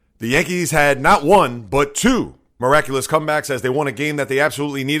The Yankees had not one, but two miraculous comebacks as they won a game that they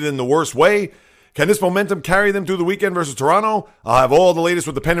absolutely needed in the worst way. Can this momentum carry them through the weekend versus Toronto? I'll have all the latest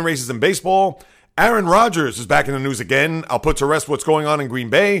with the pennant races in baseball. Aaron Rodgers is back in the news again. I'll put to rest what's going on in Green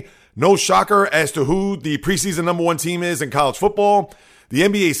Bay. No shocker as to who the preseason number one team is in college football. The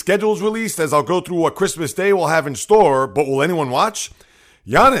NBA schedule is released as I'll go through what Christmas Day will have in store, but will anyone watch?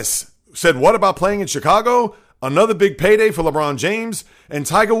 Giannis said what about playing in Chicago? Another big payday for LeBron James. And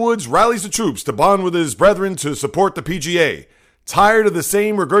Tiger Woods rallies the troops to bond with his brethren to support the PGA. Tired of the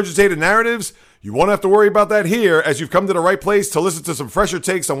same regurgitated narratives? You won't have to worry about that here, as you've come to the right place to listen to some fresher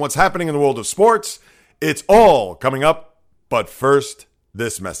takes on what's happening in the world of sports. It's all coming up, but first,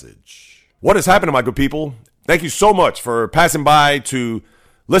 this message. What is happening, my good people? Thank you so much for passing by to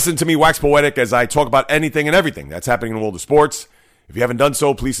listen to me wax poetic as I talk about anything and everything that's happening in the world of sports. If you haven't done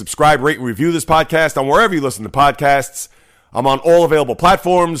so, please subscribe, rate, and review this podcast on wherever you listen to podcasts. I'm on all available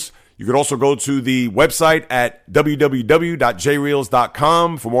platforms. You could also go to the website at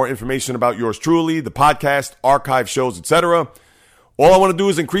www.jreels.com for more information about yours truly, the podcast, archive shows, etc. All I want to do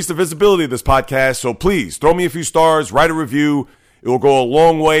is increase the visibility of this podcast, so please throw me a few stars, write a review. It will go a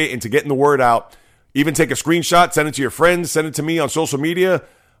long way into getting the word out. Even take a screenshot, send it to your friends, send it to me on social media.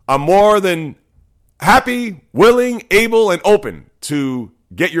 I'm more than happy, willing, able, and open to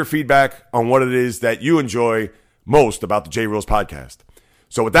get your feedback on what it is that you enjoy most about the J Reels podcast.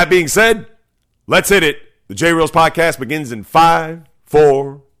 So with that being said, let's hit it. The J Reels podcast begins in 5,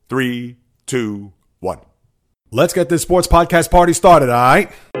 4, 3, 2, 1. Let's get this sports podcast party started, all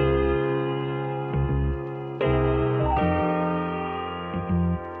right?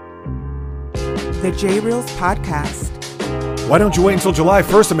 The J Reels podcast. Why don't you wait until July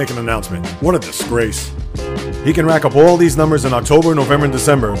 1st to make an announcement? What a disgrace. He can rack up all these numbers in October, November, and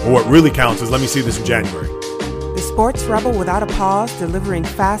December, but what really counts is let me see this in January. The sports rebel without a pause, delivering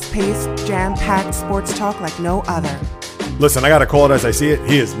fast-paced, jam-packed sports talk like no other. Listen, I gotta call it as I see it.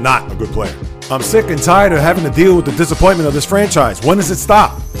 He is not a good player. I'm sick and tired of having to deal with the disappointment of this franchise. When does it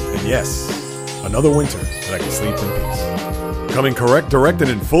stop? And yes, another winter that I can sleep in peace. Coming correct, directed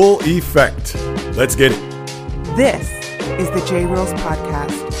in full effect. Let's get it. This is the J Reels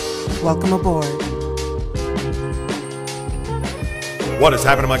podcast. Welcome aboard. What is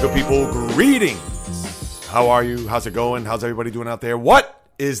happening, my good people? Greetings. How are you? How's it going? How's everybody doing out there? What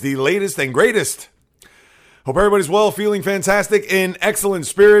is the latest and greatest? Hope everybody's well, feeling fantastic, in excellent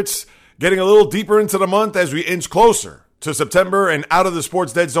spirits, getting a little deeper into the month as we inch closer to September and out of the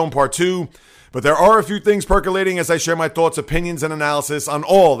Sports Dead Zone Part 2. But there are a few things percolating as I share my thoughts, opinions, and analysis on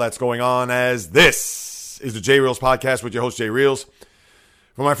all that's going on, as this is the J Reels podcast with your host, J Reels.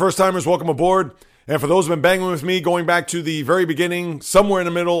 For my first timers, welcome aboard. And for those who have been banging with me, going back to the very beginning, somewhere in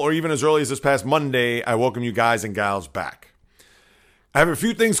the middle, or even as early as this past Monday, I welcome you guys and gals back. I have a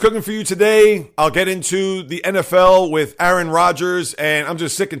few things cooking for you today. I'll get into the NFL with Aaron Rodgers, and I'm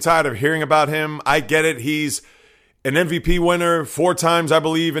just sick and tired of hearing about him. I get it. He's an MVP winner 4 times, I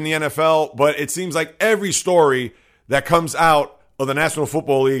believe, in the NFL, but it seems like every story that comes out of the National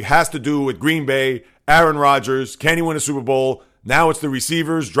Football League has to do with Green Bay, Aaron Rodgers, can he win a Super Bowl? Now it's the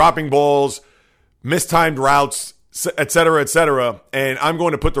receivers dropping balls, mistimed routes, etc., etc. And I'm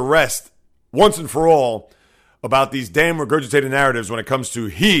going to put to rest once and for all about these damn regurgitated narratives when it comes to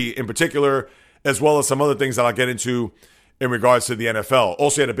he in particular, as well as some other things that I'll get into in regards to the NFL.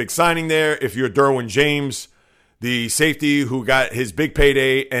 Also had a big signing there. If you're Derwin James, the safety who got his big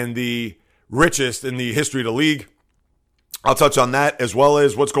payday and the richest in the history of the league, I'll touch on that, as well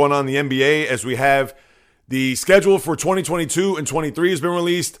as what's going on in the NBA as we have the schedule for 2022 and 23 has been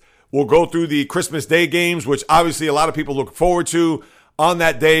released. We'll go through the Christmas Day games, which obviously a lot of people look forward to on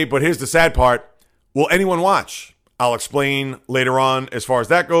that day. But here's the sad part. Will anyone watch? I'll explain later on as far as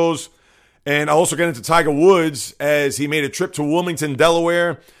that goes. And I'll also get into Tiger Woods as he made a trip to Wilmington,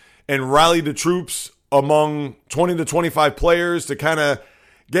 Delaware, and rallied the troops among 20 to 25 players to kind of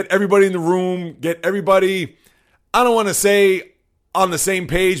get everybody in the room, get everybody, I don't want to say on the same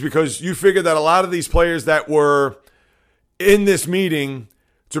page, because you figure that a lot of these players that were in this meeting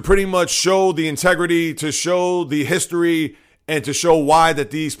to pretty much show the integrity, to show the history, and to show why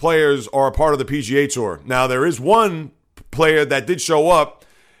that these players are a part of the PGA Tour. Now, there is one player that did show up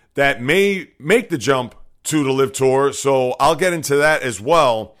that may make the jump to the LIV Tour, so I'll get into that as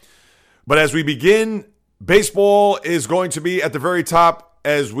well. But as we begin, baseball is going to be at the very top,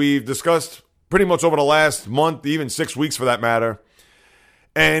 as we've discussed pretty much over the last month, even 6 weeks for that matter.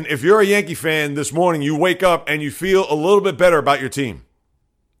 And if you're a Yankee fan this morning, you wake up and you feel a little bit better about your team.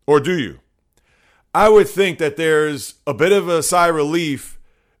 Or do you? I would think that there's a bit of a sigh of relief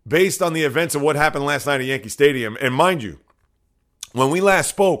based on the events of what happened last night at Yankee Stadium. And mind you, when we last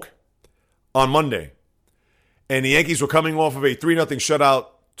spoke on Monday, and the Yankees were coming off of a 3-0 shutout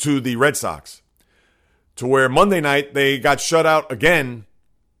to the Red Sox, to where Monday night they got shut out again,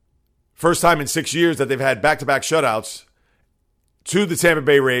 first time in 6 years that they've had back-to-back shutouts to the Tampa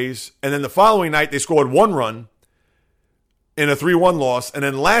Bay Rays, and then the following night they scored 1 run in a 3-1 loss, and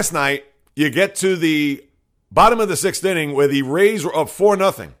then last night you get to the bottom of the 6th inning where the Rays were up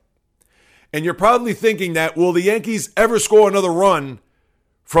 4-0. And you're probably thinking that, will the Yankees ever score another run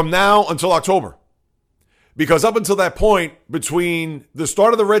from now until October? Because up until that point, between the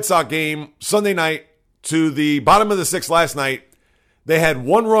start of the Red Sox game Sunday night to the bottom of the 6th last night, they had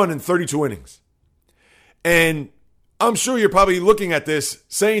 1 run in 32 innings. And I'm sure you're probably looking at this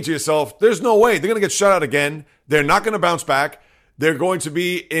saying to yourself, there's no way. They're going to get shut out again. They're not going to bounce back. They're going to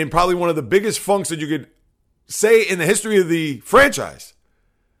be in probably one of the biggest funks that you could say in the history of the franchise.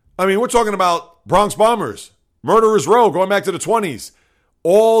 I mean, we're talking about Bronx Bombers, Murderers Row, going back to the 20s,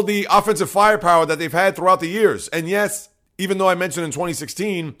 all the offensive firepower that they've had throughout the years. And yes, even though I mentioned in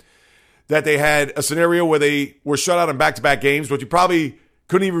 2016 that they had a scenario where they were shut out in back-to-back games, but you probably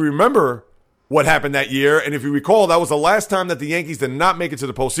couldn't even remember what happened that year. And if you recall, that was the last time that the Yankees did not make it to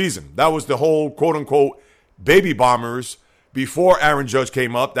the postseason. That was the whole quote-unquote baby bombers before Aaron Judge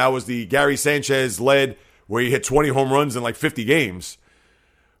came up. That was the Gary Sanchez-led where he hit 20 home runs in like 50 games.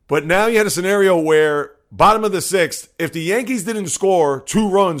 But now you had a scenario where bottom of the 6th, if the Yankees didn't score 2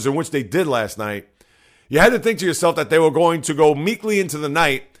 runs, in which they did last night, you had to think to yourself that they were going to go meekly into the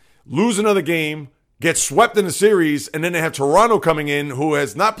night, lose another game, get swept in the series, and then they have Toronto coming in, who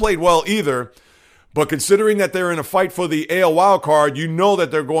has not played well either. But considering that they're in a fight for the AL wild card, you know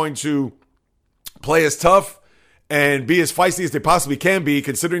that they're going to play as tough and be as feisty as they possibly can be,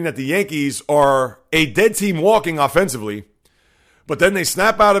 considering that the Yankees are a dead team walking offensively. But then they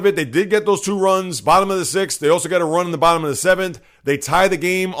snap out of it. They did get those 2 runs, bottom of the 6th. They also got a run in the bottom of the 7th. They tie the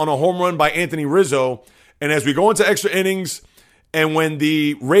game on a home run by Anthony Rizzo. And as we go into extra innings, and when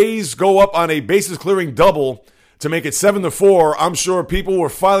the Rays go up on a bases-clearing double to make it 7-4, I'm sure people were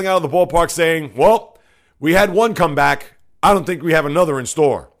filing out of the ballpark saying, well, we had 1 come back. I don't think we have another in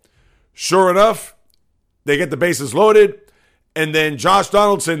store. Sure enough, they get the bases loaded, and then Josh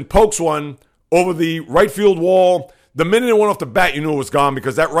Donaldson pokes one over the right field wall. The minute it went off the bat, you knew it was gone,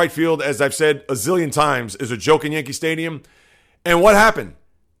 because that right field, as I've said a zillion times, is a joke in Yankee Stadium. And what happened?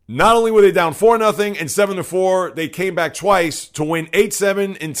 Not only were they down 4-0 and 7-4, they came back twice to win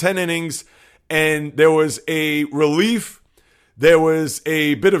 8-7 in 10 innings. And there was a relief. There was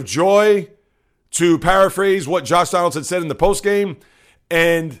a bit of joy, to paraphrase what Josh Donaldson said in the postgame.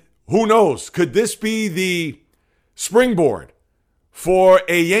 And who knows? Could this be the springboard for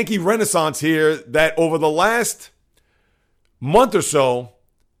a Yankee renaissance here, that over the last month or so,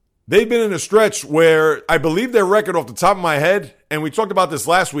 they've been in a stretch where I believe their record off the top of my head, and we talked about this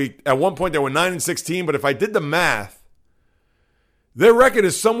last week, at one point they were 9-16, but if I did the math, their record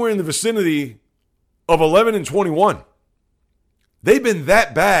is somewhere in the vicinity of 11-21. They've been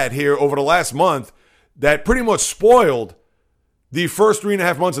that bad here over the last month that pretty much spoiled the first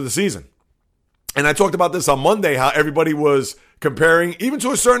 3.5 months of the season. And I talked about this on Monday, how everybody was comparing, even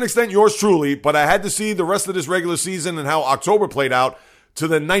to a certain extent, yours truly, but I had to see the rest of this regular season and how October played out to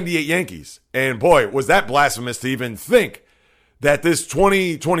the 98 Yankees. And boy, was that blasphemous to even think that this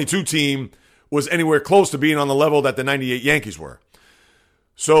 2022 team was anywhere close to being on the level that the 98 Yankees were.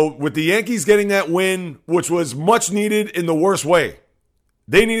 So with the Yankees getting that win, which was much needed in the worst way,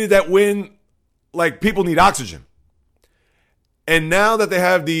 they needed that win like people need oxygen. And now that they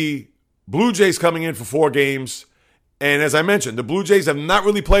have the Blue Jays coming in for 4 games, and as I mentioned, the Blue Jays have not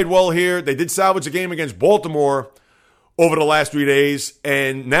really played well here. They did salvage a game against Baltimore over the last 3 days,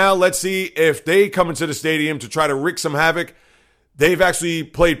 and now let's see if they come into the stadium to try to wreak some havoc. They've actually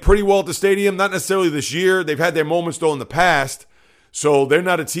played pretty well at the stadium, not necessarily this year. They've had their moments, though, in the past. So they're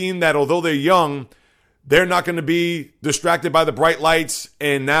not a team that, although they're young, they're not going to be distracted by the bright lights.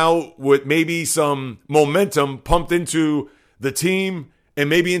 And now with maybe some momentum pumped into the team and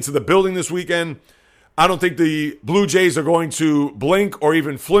maybe into the building this weekend, I don't think the Blue Jays are going to blink or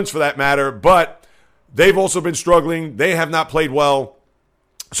even flinch for that matter. But they've also been struggling. They have not played well.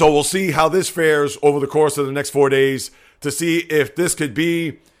 So we'll see how this fares over the course of the next 4 days to see if this could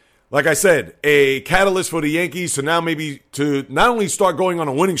be, like I said, a catalyst for the Yankees to now maybe to not only start going on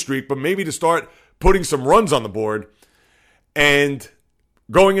a winning streak, but maybe to start putting some runs on the board. And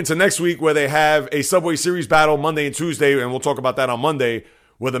going into next week where they have a Subway Series battle Monday and Tuesday, and we'll talk about that on Monday,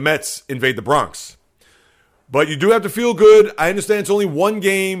 where the Mets invade the Bronx. But you do have to feel good. I understand it's only 1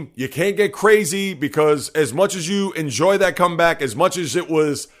 game. You can't get crazy because as much as you enjoy that comeback, as much as it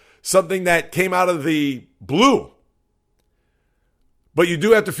was something that came out of the blue, But you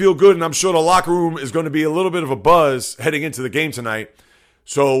do have to feel good, and I'm sure the locker room is going to be a little bit of a buzz heading into the game tonight.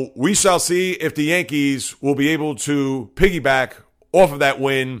 So we shall see if the Yankees will be able to piggyback off of that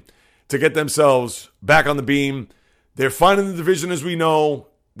win to get themselves back on the beam. They're fine in the division, as we know.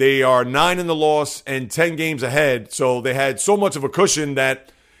 They are 9 in the loss and 10 games ahead. So they had so much of a cushion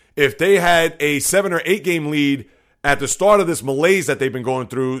that if they had a 7 or 8 game lead at the start of this malaise that they've been going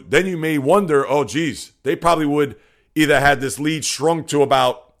through, then you may wonder, oh, geez, they probably would either had this lead shrunk to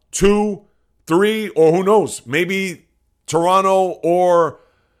about 2, 3, or who knows, maybe Toronto or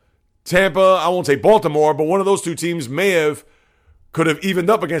Tampa. I won't say Baltimore, but one of those two teams could have evened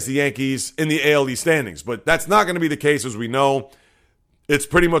up against the Yankees in the AL East standings. But that's not going to be the case, as we know. It's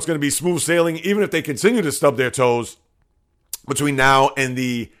pretty much going to be smooth sailing, even if they continue to stub their toes between now and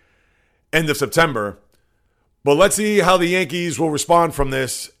the end of September. But let's see how the Yankees will respond from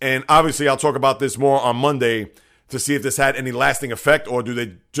this. And obviously, I'll talk about this more on Monday to see if this had any lasting effect, or do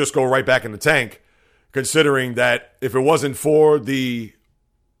they just go right back in the tank, considering that if it wasn't for the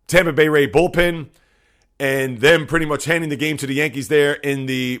Tampa Bay Ray bullpen and them pretty much handing the game to the Yankees there in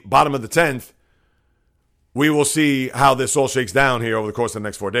the bottom of the 10th, we will see how this all shakes down here over the course of the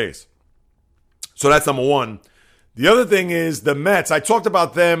next 4 days. So that's number one. The other thing is the Mets. I talked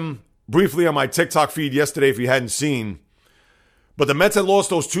about them briefly on my TikTok feed yesterday if you hadn't seen. But the Mets had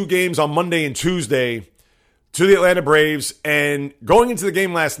lost those 2 games on Monday and Tuesday to the Atlanta Braves. And going into the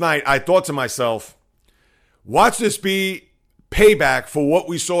game last night, I thought to myself, watch this be payback for what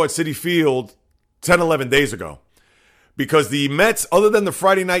we saw at Citi Field 10, 11 days ago. Because the Mets, other than the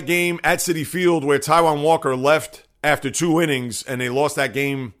Friday night game at Citi Field where Taijuan Walker left after 2 innings and they lost that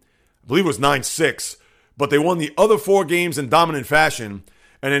game, I believe it was 9-6, but they won the other 4 games in dominant fashion.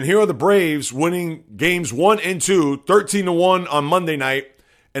 And then here are the Braves winning games 1 and 2, 13-1 on Monday night,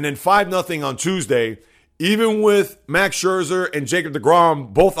 and then 5-0 on Tuesday. Even with Max Scherzer and Jacob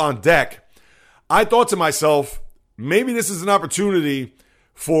deGrom both on deck, I thought to myself, maybe this is an opportunity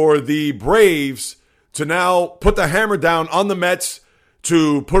for the Braves to now put the hammer down on the Mets,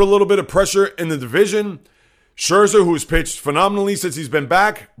 to put a little bit of pressure in the division. Scherzer, who's pitched phenomenally since he's been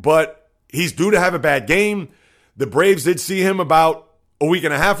back, but he's due to have a bad game. The Braves did see him about a week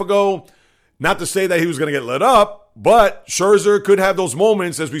and a half ago. Not to say that he was going to get lit up, but Scherzer could have those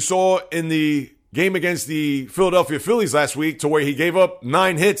moments, as we saw in the game against the Philadelphia Phillies last week, to where he gave up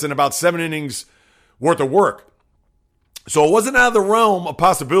 9 hits in about 7 innings worth of work. So it wasn't out of the realm of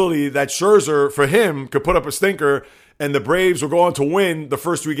possibility that Scherzer, for him, could put up a stinker and the Braves would go on to win the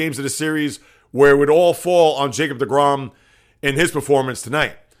first 3 games of the series, where it would all fall on Jacob deGrom in his performance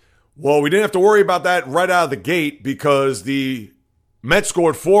tonight. Well, we didn't have to worry about that right out of the gate, because the Mets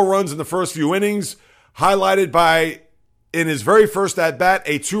scored 4 runs in the first few innings, highlighted by, in his very first at-bat,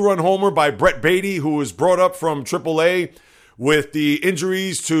 a 2-run homer by Brett Beatty, who was brought up from AAA with the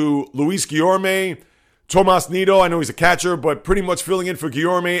injuries to Luis Guillorme, Tomas Nido. I know he's a catcher, but pretty much filling in for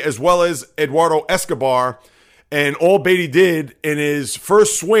Guillorme, as well as Eduardo Escobar. And all Beatty did in his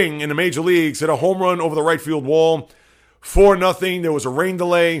first swing in the major leagues, hit a home run over the right field wall, 4-0. There was a rain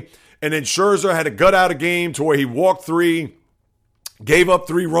delay. And then Scherzer had to gut out a game to where he walked 3, gave up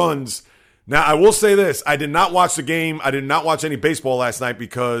 3 runs. Now, I will say this. I did not watch the game. I did not watch any baseball last night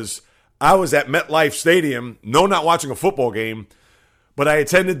because I was at MetLife Stadium. No, not watching a football game. But I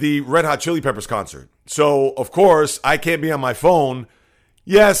attended the Red Hot Chili Peppers concert. So, of course, I can't be on my phone.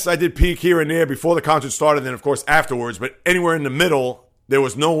 Yes, I did peek here and there before the concert started, and then, of course, afterwards. But anywhere in the middle, there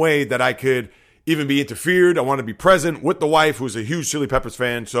was no way that I could even be interfered. I wanted to be present with the wife, who's a huge Chili Peppers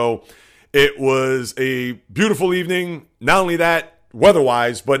fan. So it was a beautiful evening. Not only that,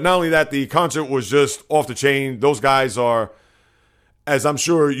 weather-wise, but not only that, the concert was just off the chain. Those guys are, as I'm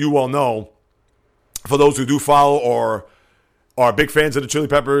sure you all know, for those who do follow or are big fans of the Chili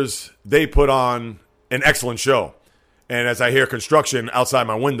Peppers, they put on an excellent show. And as I hear construction outside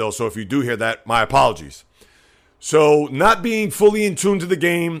my window, so if you do hear that, my apologies. So not being fully in tune to the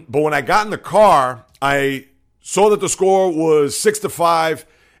game, but when I got in the car, I saw that the score was 6-5,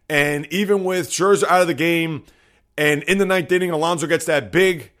 and even with Scherzer out of the game, and in the 9th inning, Alonso gets that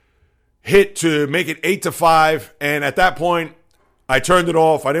big hit to make it 8-5, and at that point, I turned it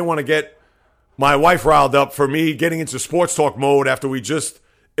off. I didn't want to get my wife riled up for me getting into sports talk mode after we just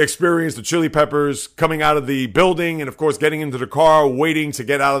experienced the Chili Peppers coming out of the building and, of course, getting into the car, waiting to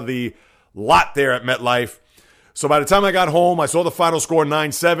get out of the lot there at MetLife. So by the time I got home, I saw the final score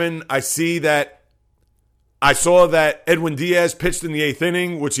 9-7. I saw that Edwin Diaz pitched in the 8th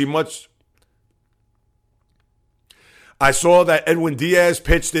inning, I saw that Edwin Diaz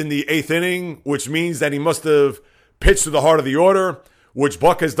pitched in the 8th inning, which means that he must have pitched to the heart of the order, which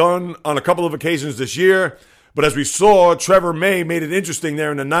Buck has done on a couple of occasions this year. But as we saw, Trevor May made it interesting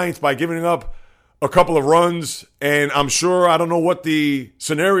there in the ninth by giving up a couple of runs. And I'm sure, I don't know what the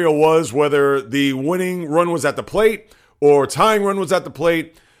scenario was, whether the winning run was at the plate or tying run was at the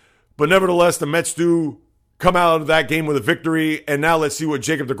plate. But nevertheless, the Mets do come out of that game with a victory. And now let's see what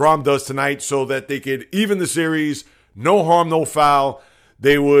Jacob deGrom does tonight so that they could even the series. No harm, no foul.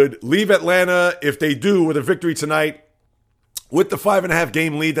 They would leave Atlanta, if they do, with a victory tonight, with the 5.5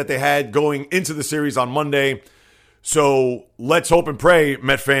 game lead that they had going into the series on Monday. So let's hope and pray,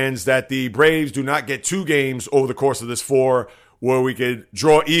 Met fans, that the Braves do not get 2 games over the course of this 4, where we could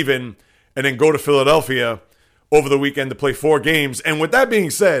draw even and then go to Philadelphia over the weekend to play 4 games. And with that being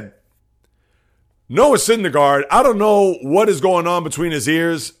said, Noah Syndergaard, I don't know what is going on between his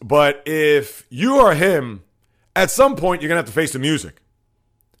ears, but if you are him, at some point you're going to have to face the music.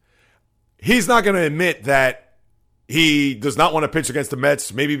 He's not going to admit that he does not want to pitch against the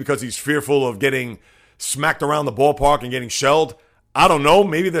Mets, maybe because he's fearful of getting smacked around the ballpark and getting shelled. I don't know.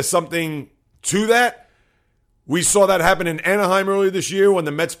 Maybe there's something to that. We saw that happen in Anaheim earlier this year when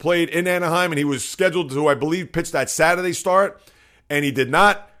the Mets played in Anaheim, and he was scheduled to, I believe, pitch that Saturday start, and he did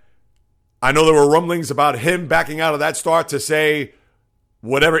not. I know there were rumblings about him backing out of that start to say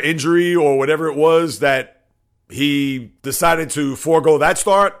whatever injury or whatever it was that he decided to forego that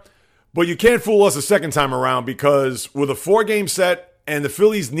start. But you can't fool us a second time around, because with a 4-game set, and the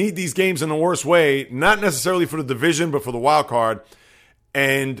Phillies need these games in the worst way, not necessarily for the division, but for the wild card.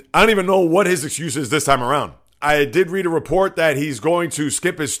 And I don't even know what his excuse is this time around. I did read a report that he's going to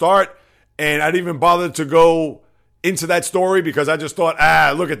skip his start, and I didn't even bother to go into that story because I just thought,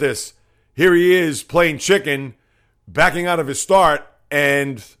 look at this. Here he is playing chicken, backing out of his start,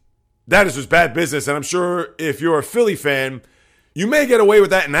 and that is just bad business. And I'm sure if you're a Philly fan, you may get away with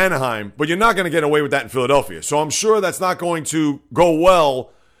that in Anaheim, but you're not going to get away with that in Philadelphia. So I'm sure that's not going to go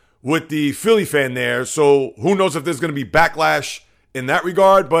well with the Philly fan there. So who knows if there's going to be backlash in that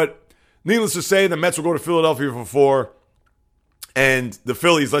regard. But needless to say, the Mets will go to Philadelphia for 4. And the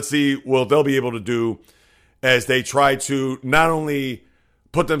Phillies, let's see what they'll be able to do as they try to not only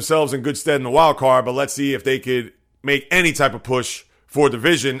put themselves in good stead in the wild card, but let's see if they could make any type of push for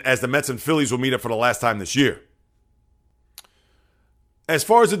division, as the Mets and Phillies will meet up for the last time this year. As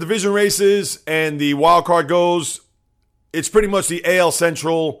far as the division races and the wild card goes, it's pretty much the AL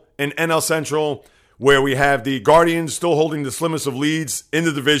Central and NL Central, where we have the Guardians still holding the slimmest of leads in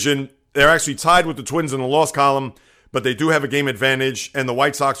the division. They're actually tied with the Twins in the loss column, but they do have a game advantage, and the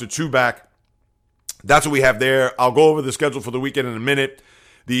White Sox are 2 back. That's what we have there. I'll go over the schedule for the weekend in a minute.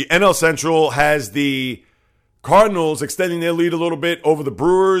 The NL Central has the Cardinals extending their lead a little bit over the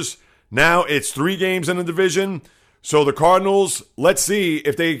Brewers. Now it's 3 games in the division. So the Cardinals, let's see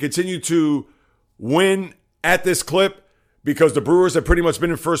if they continue to win at this clip, because the Brewers have pretty much been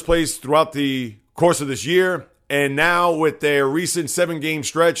in first place throughout the course of this year. And now with their recent 7-game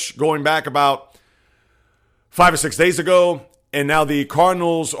stretch going back about 5 or 6 days ago, and now the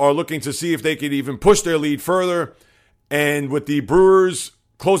Cardinals are looking to see if they could even push their lead further. And with the Brewers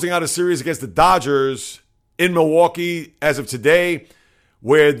closing out a series against the Dodgers in Milwaukee as of today,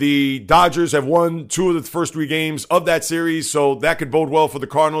 where the Dodgers have won 2 of the first 3 games of that series. So that could bode well for the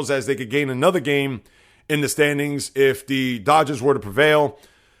Cardinals, as they could gain another game in the standings if the Dodgers were to prevail.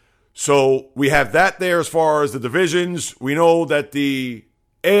 So we have that there as far as the divisions. We know that the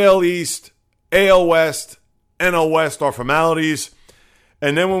AL East, AL West, NL West are formalities.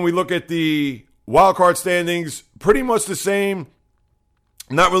 And then when we look at the wildcard standings, pretty much the same.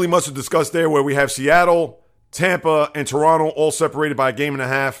 Not really much to discuss there, where we have Seattle, Tampa, and Toronto all separated by a 1.5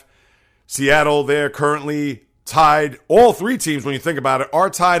 games. Seattle, they're currently tied. All 3 teams, when you think about it, are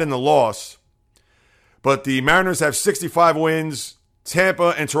tied in the loss. But the Mariners have 65 wins.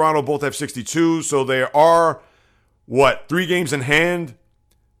 Tampa and Toronto both have 62. So there are, 3 games in hand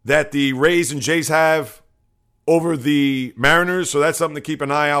that the Rays and Jays have over the Mariners. So that's something to keep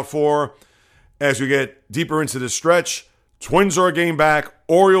an eye out for as we get deeper into this stretch. Twins are a game back.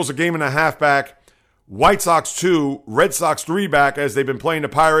 Orioles a 1.5 games back. White Sox 2, Red Sox 3 back, as they've been playing the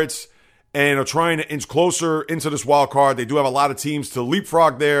Pirates and are trying to inch closer into this wild card. They do have a lot of teams to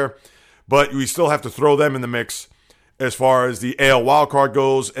leapfrog there, but we still have to throw them in the mix as far as the AL wild card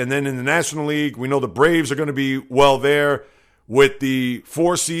goes. And then in the National League, we know the Braves are going to be well there with the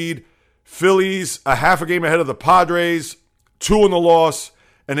 4 seed. Phillies a 0.5 game ahead of the Padres, 2 in the loss.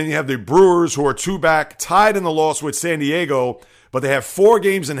 And then you have the Brewers, who are 2 back, tied in the loss with San Diego, but they have 4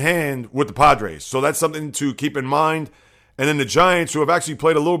 games in hand with the Padres. So that's something to keep in mind. And then the Giants, who have actually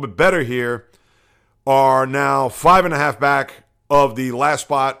played a little bit better here, are now 5.5 back of the last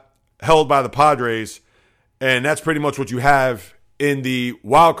spot held by the Padres. And that's pretty much what you have in the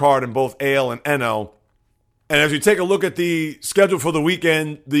wild card in both AL and NL. And as we take a look at the schedule for the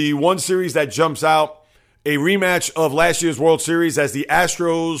weekend, the one series that jumps out, a rematch of last year's World Series as the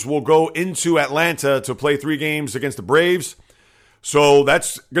Astros will go into Atlanta to play 3 games against the Braves. So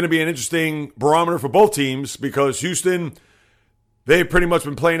that's going to be an interesting barometer for both teams because Houston, they've pretty much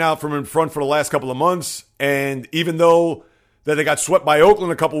been playing out from in front for the last couple of months. And even though that they got swept by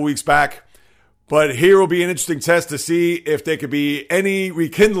Oakland a couple of weeks back, but here will be an interesting test to see if there could be any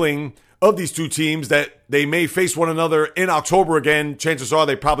rekindling of these two teams that they may face one another in October again. Chances are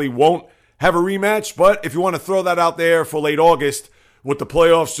they probably won't have a rematch. But if you want to throw that out there for late August with the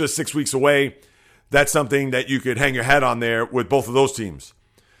playoffs just 6 weeks away, that's something that you could hang your hat on there with both of those teams.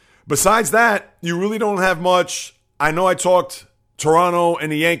 Besides that, you really don't have much. I know I talked Toronto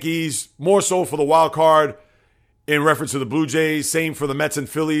and the Yankees more so for the wild card in reference to the Blue Jays. Same for the Mets and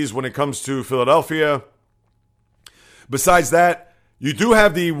Phillies when it comes to Philadelphia. Besides that, you do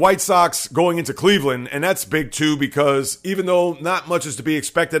have the White Sox going into Cleveland, and that's big too because even though not much is to be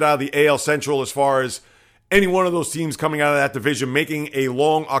expected out of the AL Central as far as any one of those teams coming out of that division making a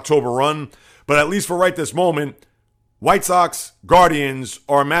long October run, but at least for right this moment, White Sox, Guardians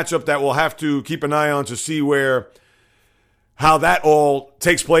are a matchup that we'll have to keep an eye on to see how that all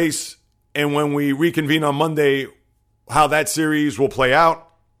takes place, and when we reconvene on Monday, how that series will play out.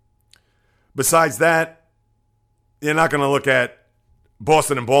 Besides that, you're not going to look at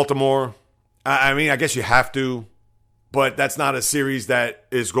Boston and Baltimore. I mean, I guess you have to, but that's not a series that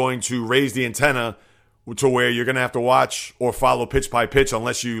is going to raise the antenna to where you're going to have to watch or follow pitch by pitch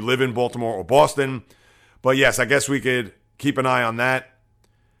unless you live in Baltimore or Boston. But yes, I guess we could keep an eye on that.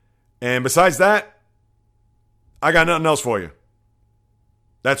 And besides that, I got nothing else for you.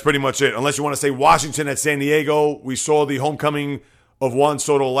 That's pretty much it. Unless you want to say Washington at San Diego. We saw the homecoming of Juan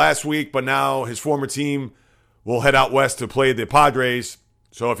Soto last week, but now his former team will head out west to play the Padres.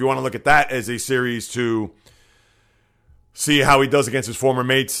 So if you want to look at that as a series to see how he does against his former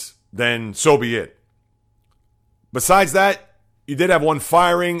mates, then so be it. Besides that, you did have one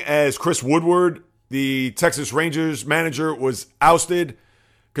firing as Chris Woodward, the Texas Rangers manager, was ousted,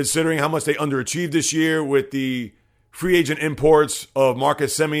 considering how much they underachieved this year with the free agent imports of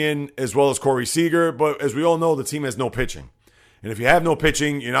Marcus Semien as well as Corey Seager. But as we all know, the team has no pitching. And if you have no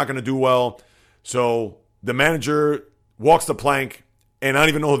pitching, you're not going to do well. So the manager walks the plank, and I don't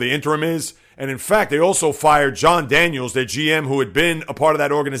even know who the interim is. And in fact, they also fired John Daniels, their GM, who had been a part of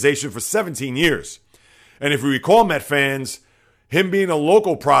that organization for 17 years. And if you recall, Met fans, him being a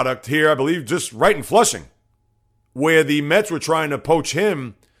local product here, I believe just right in Flushing, where the Mets were trying to poach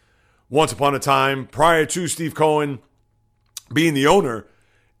him once upon a time prior to Steve Cohen being the owner.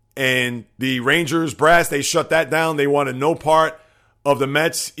 And the Rangers brass, they shut that down. They wanted no part of the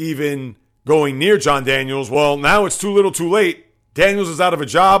Mets even going near John Daniels. Well, now it's too little too late. Daniels is out of a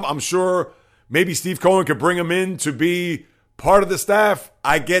job. I'm sure maybe Steve Cohen could bring him in to be part of the staff.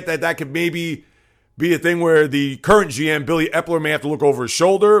 I get that could maybe be a thing where the current GM, Billy Epler, may have to look over his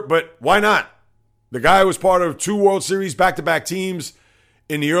shoulder, but why not? The guy was part of 2 World Series back-to-back teams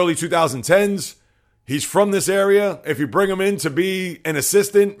in the early 2010s. He's from this area. If you bring him in to be an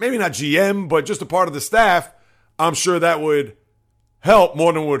assistant, maybe not GM, but just a part of the staff, I'm sure that would help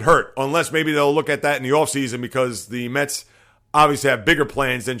more than it would hurt, unless maybe they'll look at that in the offseason because the Mets obviously have bigger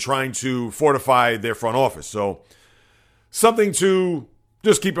plans than trying to fortify their front office. So something to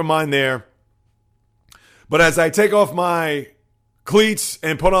just keep in mind there. But as I take off my cleats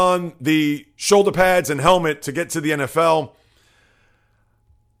and put on the shoulder pads and helmet to get to the NFL,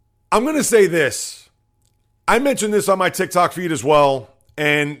 I'm going to say this. I mentioned this on my TikTok feed as well.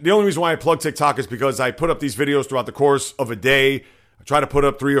 And the only reason why I plug TikTok is because I put up these videos throughout the course of a day. I try to put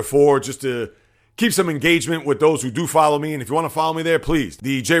up 3 or 4 just to keep some engagement with those who do follow me. And if you want to follow me there, please.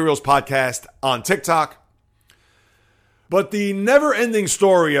 The J Reels Podcast on TikTok. But the never-ending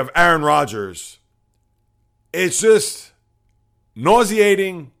story of Aaron Rodgers, it's just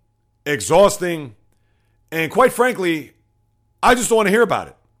nauseating, exhausting, and quite frankly, I just don't want to hear about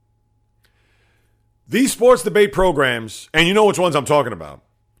it. These sports debate programs, and you know which ones I'm talking about,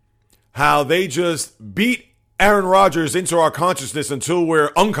 how they just beat Aaron Rodgers into our consciousness until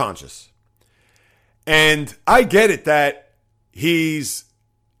we're unconscious. And I get it that he's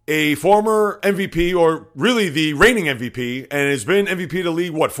a former MVP, or really the reigning MVP, and has been MVP of the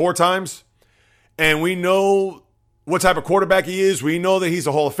league, 4 times? And we know what type of quarterback he is. We know that he's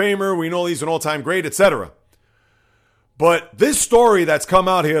a Hall of Famer. We know he's an all-time great, etc. But this story that's come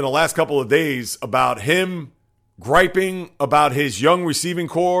out here in the last couple of days about him griping about his young receiving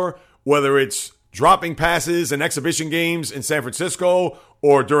core, whether it's dropping passes in exhibition games in San Francisco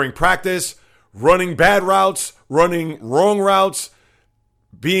or during practice, running bad routes, running wrong routes,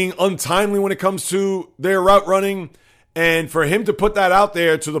 being untimely when it comes to their route running. And for him to put that out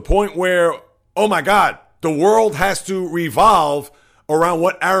there to the point where, oh my God, the world has to revolve around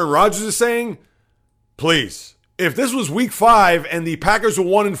what Aaron Rodgers is saying, please. If this was week 5 and the Packers were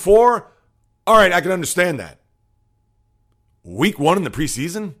 1-4, all right, I can understand that. Week 1 in the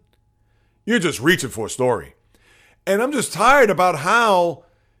preseason? You're just reaching for a story. And I'm just tired about how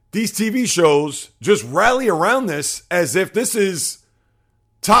these TV shows just rally around this as if this is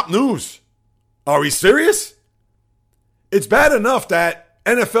top news. Are we serious? It's bad enough that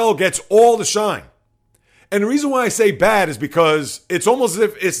NFL gets all the shine. And the reason why I say bad is because it's almost as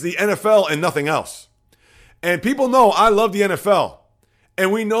if it's the NFL and nothing else. And people know I love the NFL.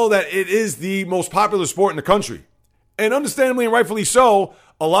 And we know that it is the most popular sport in the country. And understandably and rightfully so,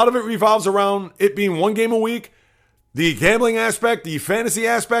 a lot of it revolves around it being one game a week, the gambling aspect, the fantasy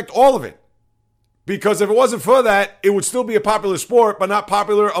aspect, all of it. Because if it wasn't for that, it would still be a popular sport, but not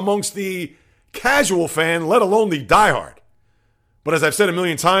popular amongst the casual fan, let alone the diehard. But as I've said a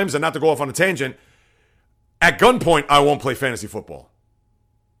million times, and not to go off on a tangent, at gunpoint, I won't play fantasy football.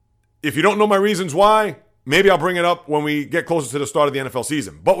 If you don't know my reasons why, maybe I'll bring it up when we get closer to the start of the NFL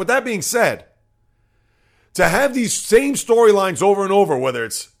season. But with that being said, to have these same storylines over and over, whether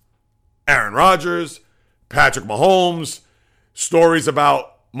it's Aaron Rodgers, Patrick Mahomes, stories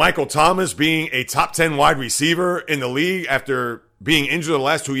about Michael Thomas being a top 10 wide receiver in the league after being injured the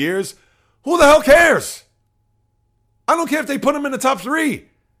last 2 years, who the hell cares? I don't care if they put him in the top 3.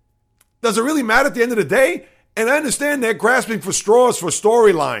 Does it really matter at the end of the day? And I understand they're grasping for straws for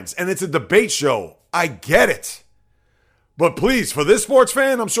storylines, and it's a debate show. I get it. But please, for this sports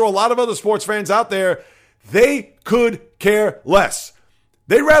fan, I'm sure a lot of other sports fans out there, they could care less.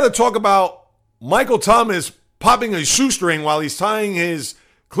 They'd rather talk about Michael Thomas popping a shoestring while he's tying his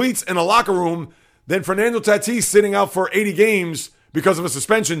cleats in a locker room than Fernando Tatis sitting out for 80 games because of a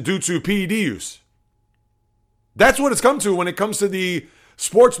suspension due to PED use. That's what it's come to when it comes to the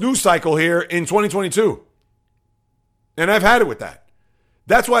sports news cycle here in 2022. And I've had it with that.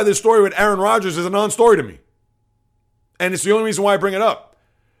 That's why this story with Aaron Rodgers is a non-story to me. And it's the only reason why I bring it up.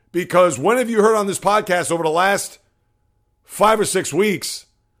 Because when have you heard on this podcast over the last 5 or 6 weeks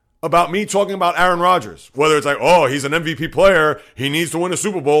about me talking about Aaron Rodgers? Whether it's like, oh, he's an MVP player. He needs to win a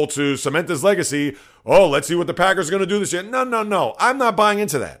Super Bowl to cement his legacy. Oh, let's see what the Packers are going to do this year. No. I'm not buying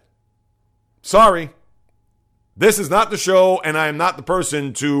into that. Sorry. This is not the show, and I am not the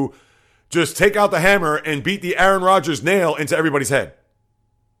person to just take out the hammer and beat the Aaron Rodgers nail into everybody's head.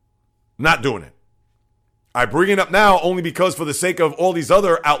 Not doing it. I bring it up now only because for the sake of all these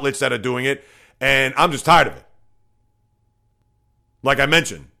other outlets that are doing it, and I'm just tired of it. Like I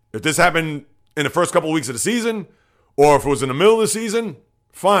mentioned, if this happened in the first couple of weeks of the season, or if it was in the middle of the season,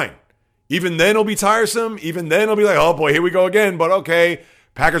 fine. Even then it'll be tiresome. Even then it'll be like, oh boy, here we go again. But okay,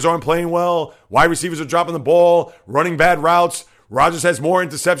 Packers aren't playing well. Wide receivers are dropping the ball, running bad routes. Rodgers has more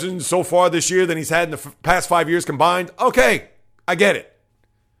interceptions so far this year than he's had in the past 5 years combined. Okay, I get it.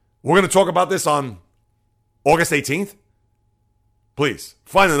 We're going to talk about this on August 18th? Please,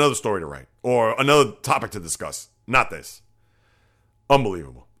 find another story to write or another topic to discuss. Not this.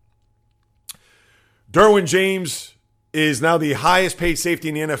 Unbelievable. Derwin James is now the highest paid safety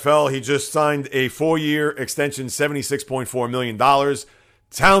in the NFL. He just signed a 4-year extension, $76.4 million.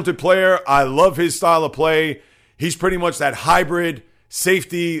 Talented player. I love his style of play. He's pretty much that hybrid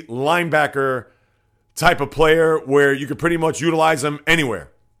safety linebacker type of player where you could pretty much utilize him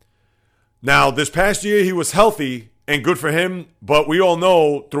anywhere. Now, this past year, he was healthy and good for him, but we all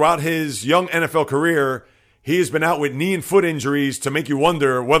know throughout his young NFL career, he has been out with knee and foot injuries to make you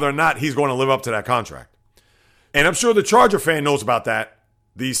wonder whether or not he's going to live up to that contract. And I'm sure the Charger fan knows about that.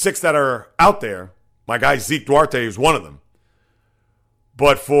 The 6 that are out there, my guy Zeke Duarte is one of them.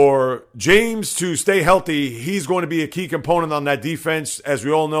 But for James to stay healthy, he's going to be a key component on that defense. As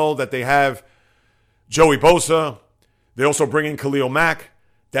we all know that they have Joey Bosa. They also bring in Khalil Mack.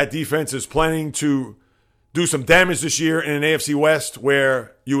 That defense is planning to do some damage this year in an AFC West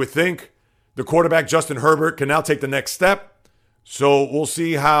where you would think the quarterback Justin Herbert can now take the next step. So we'll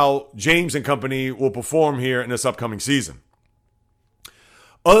see how James and company will perform here in this upcoming season.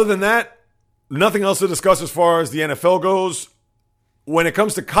 Other than that, nothing else to discuss as far as the NFL goes. When it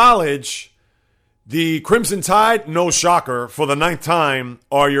comes to college, the Crimson Tide, no shocker, for the 9th time,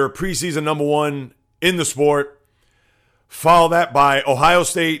 are your preseason number 1 in the sport. Follow that by Ohio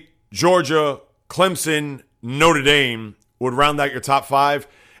State, Georgia, Clemson, Notre Dame would round out your top 5.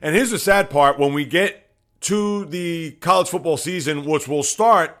 And here's the sad part. When we get to the college football season, which will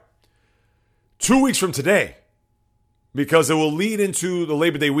start 2 weeks from today, because it will lead into the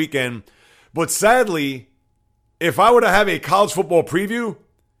Labor Day weekend. But sadly, if I were to have a college football preview,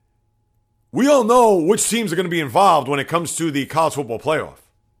 we all know which teams are going to be involved when it comes to the college football playoff.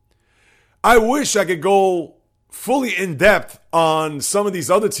 I wish I could go fully in depth on some of these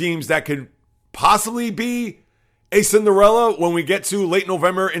other teams that could possibly be a Cinderella when we get to late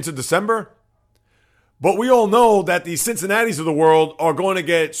November into December. But we all know that the Cincinnatis of the world are going to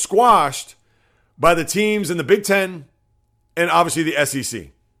get squashed by the teams in the Big Ten and obviously the SEC.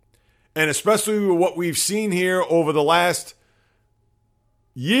 And especially what we've seen here over the last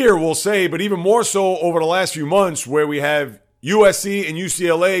year, we'll say, but even more so over the last few months, where we have USC and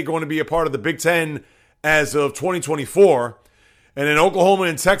UCLA going to be a part of the Big Ten as of 2024. And then Oklahoma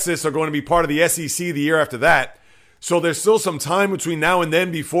and Texas are going to be part of the SEC the year after that. So there's still some time between now and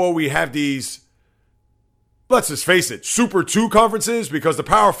then before we have these, let's just face it, Super 2 conferences, because the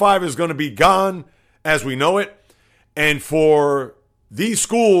Power 5 is going to be gone as we know it. And for these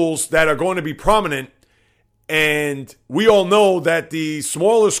schools that are going to be prominent, and we all know that the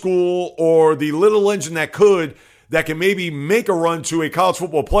smaller school or the little engine that can maybe make a run to a college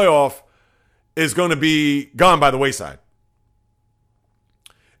football playoff is going to be gone by the wayside.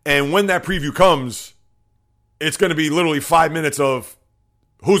 And when that preview comes, it's going to be literally 5 minutes of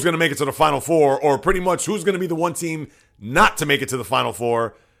who's going to make it to the Final Four, or pretty much who's going to be the one team not to make it to the Final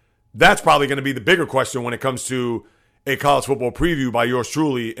Four. That's probably going to be the bigger question when it comes to a college football preview by yours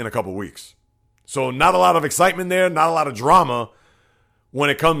truly in a couple weeks. So not a lot of excitement there, not a lot of drama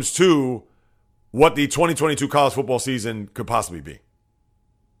when it comes to what the 2022 college football season could possibly be.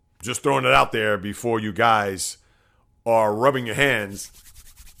 Just throwing it out there before you guys are rubbing your hands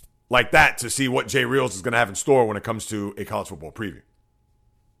like that to see what Jay Reels is going to have in store when it comes to a college football preview.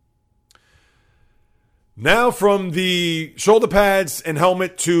 Now from the shoulder pads and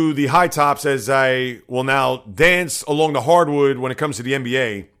helmet to the high tops, as I will now dance along the hardwood when it comes to the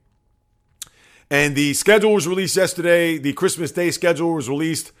NBA. And the schedule was released yesterday. The Christmas Day schedule was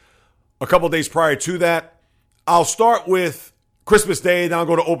released a couple days prior to that. I'll start with Christmas Day, then I'll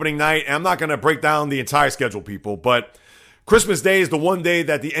go to opening night. And I'm not going to break down the entire schedule, people. But Christmas Day is the one day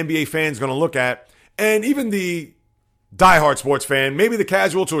that the NBA fan is going to look at. And even the diehard sports fan, maybe the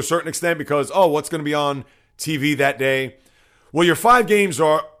casual to a certain extent, because, what's going to be on TV that day? Well, your 5 games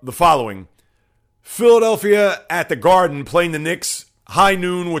are the following. Philadelphia at the Garden playing the Knicks, high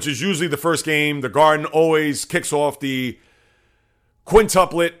noon, which is usually the first game. The Garden always kicks off the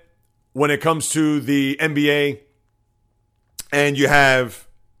quintuplet when it comes to the NBA. And you have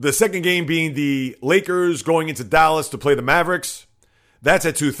the second game being the Lakers going into Dallas to play the Mavericks. That's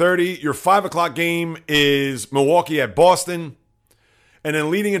at 2:30. Your 5 o'clock game is Milwaukee at Boston. And then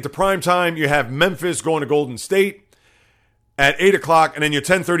leading into primetime, you have Memphis going to Golden State at 8 o'clock. And then your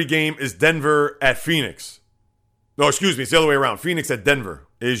 10:30 game is Denver at Phoenix. No, excuse me. It's the other way around. Phoenix at Denver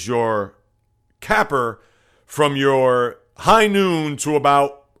is your capper from your high noon to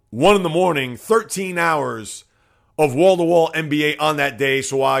about 1 in the morning, 13 hours of wall-to-wall NBA on that day.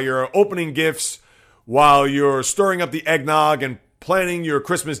 So while you're opening gifts, while you're stirring up the eggnog and planning your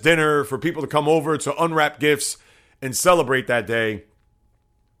Christmas dinner for people to come over to unwrap gifts and celebrate that day,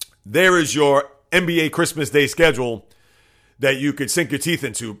 there is your NBA Christmas Day schedule that you could sink your teeth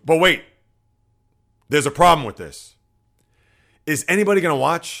into. But wait, there's a problem with this. Is anybody going to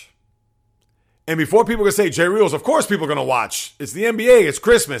watch? And before people can say, Jay Reels, of course people are going to watch. It's the NBA. It's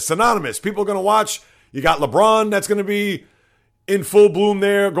Christmas. Synonymous. People are going to watch. You got LeBron that's going to be in full bloom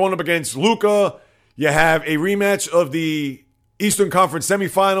there going up against Luka. You have a rematch of the Eastern Conference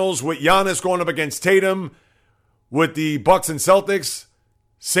semifinals with Giannis going up against Tatum with the Bucks and Celtics.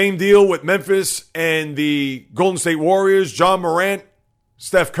 Same deal with Memphis and the Golden State Warriors. John Morant,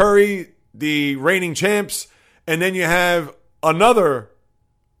 Steph Curry, the reigning champs. And then you have another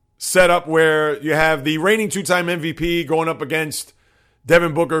setup where you have the reigning 2-time MVP going up against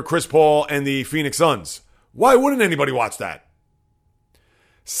Devin Booker, Chris Paul, and the Phoenix Suns. Why wouldn't anybody watch that?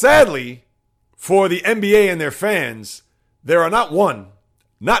 Sadly, for the NBA and their fans, there are not 1,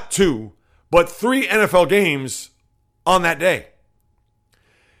 not 2, but 3 NFL games on that day.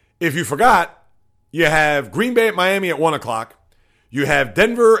 If you forgot, you have Green Bay at Miami at 1 o'clock. You have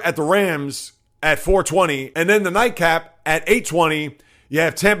Denver at the Rams at 4:20. And then the nightcap at 8:20, you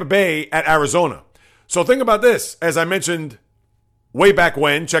have Tampa Bay at Arizona. So think about this. As I mentioned way back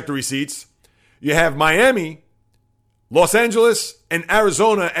when, check the receipts. You have Miami, Los Angeles, and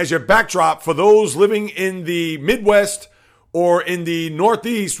Arizona as your backdrop for those living in the Midwest or in the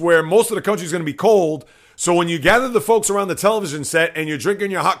Northeast where most of the country is going to be cold. So when you gather the folks around the television set and you're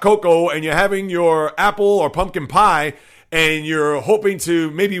drinking your hot cocoa and you're having your apple or pumpkin pie and you're hoping to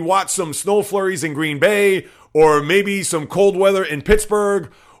maybe watch some snow flurries in Green Bay or maybe some cold weather in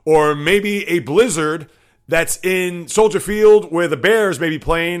Pittsburgh or maybe a blizzard, that's in Soldier Field where the Bears may be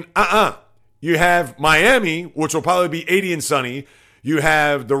playing. You have Miami, which will probably be 80 and sunny. You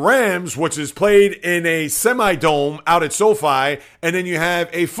have the Rams, which is played in a semi-dome out at SoFi. And then you have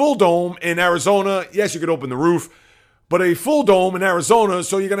a full dome in Arizona. Yes, you could open the roof, but a full dome in Arizona.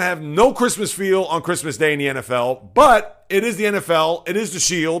 So you're going to have no Christmas feel on Christmas Day in the NFL. But it is the NFL. It is the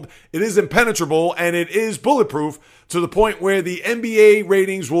Shield. It is impenetrable. And it is bulletproof to the point where the NBA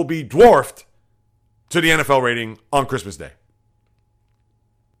ratings will be dwarfed to the NFL rating on Christmas Day.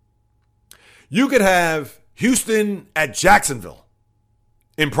 You could have Houston at Jacksonville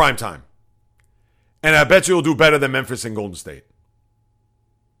in prime time. And I bet you it'll do better than Memphis and Golden State.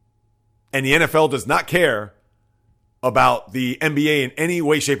 And the NFL does not care about the NBA in any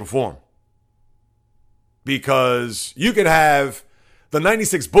way, shape, or form. Because you could have the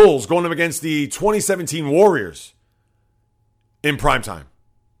 96 Bulls going up against the 2017 Warriors in prime time.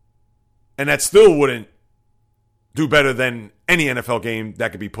 And that still wouldn't do better than any NFL game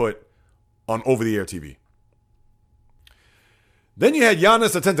that could be put on over-the-air TV. Then you had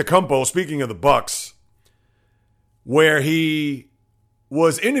Giannis Antetokounmpo, speaking of the Bucks, where he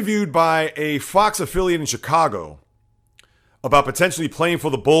was interviewed by a Fox affiliate in Chicago about potentially playing for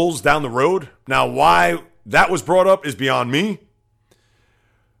the Bulls down the road. Now, why that was brought up is beyond me.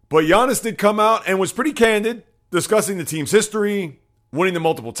 But Giannis did come out and was pretty candid, discussing the team's history, winning the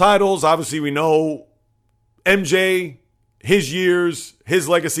multiple titles. Obviously, we know MJ, his years, his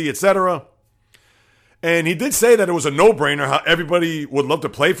legacy, etc. And he did say that it was a no-brainer how everybody would love to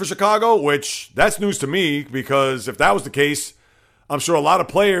play for Chicago, which that's news to me because if that was the case, I'm sure a lot of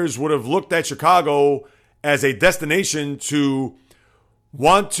players would have looked at Chicago as a destination to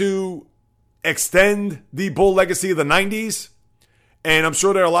want to extend the Bull legacy of the 90s. And I'm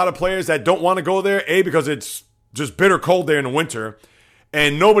sure there are a lot of players that don't want to go there, A, because it's just bitter cold there in the winter.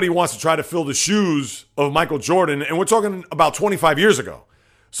 And nobody wants to try to fill the shoes of Michael Jordan. And we're talking about 25 years ago.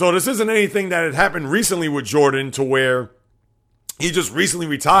 So this isn't anything that had happened recently with Jordan to where he just recently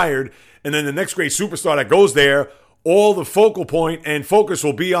retired. And then the next great superstar that goes there, all the focal point and focus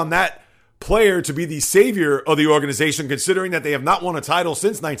will be on that player to be the savior of the organization, considering that they have not won a title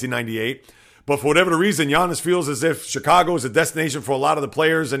since 1998. But for whatever the reason, Giannis feels as if Chicago is a destination for a lot of the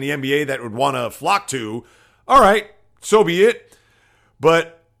players in the NBA that would want to flock to. All right, so be it.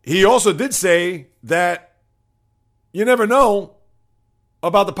 But he also did say that you never know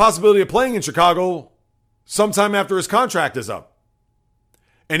about the possibility of playing in Chicago sometime after his contract is up.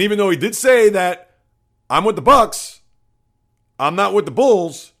 And even though he did say that I'm with the Bucks, I'm not with the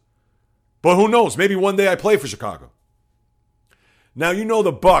Bulls, but who knows? Maybe one day I play for Chicago. Now, you know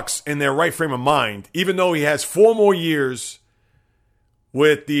the Bucks in their right frame of mind, even though he has 4 more years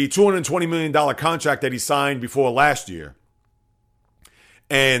with the $220 million contract that he signed before last year.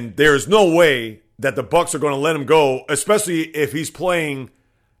 And there's no way that the Bucks are going to let him go, especially if he's playing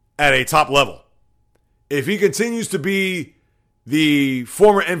at a top level. If he continues to be the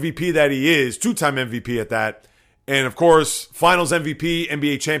former MVP that he is, 2-time MVP at that, and of course, finals MVP,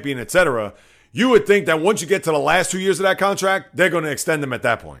 NBA champion, etc., you would think that once you get to the last 2 years of that contract, they're going to extend him at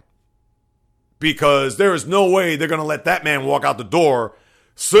that point. Because there is no way they're going to let that man walk out the door.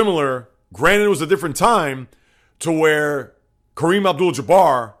 Similar, granted it was a different time, to where Kareem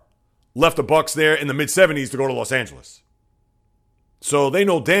Abdul-Jabbar left the Bucks there in the mid-'70s to go to Los Angeles. So they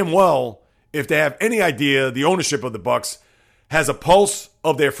know damn well, if they have any idea the ownership of the Bucks has a pulse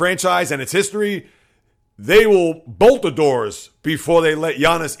of their franchise and its history, they will bolt the doors before they let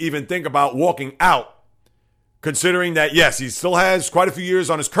Giannis even think about walking out. Considering that, yes, he still has quite a few years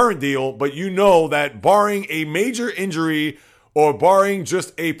on his current deal, but you know that barring a major injury or barring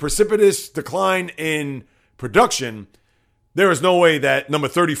just a precipitous decline in production, there is no way that number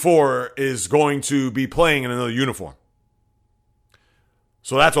 34 is going to be playing in another uniform.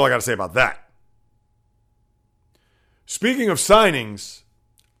 So that's all I got to say about that. Speaking of signings,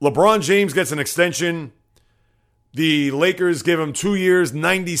 LeBron James gets an extension. The Lakers give him 2 years,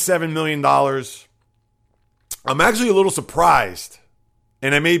 $97 million. I'm actually a little surprised,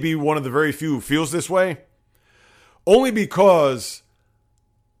 and I may be one of the very few who feels this way, only because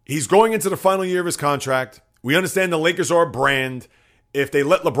he's going into the final year of his contract. We understand the Lakers are a brand. If they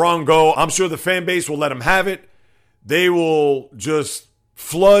let LeBron go, I'm sure the fan base will let him have it. They will just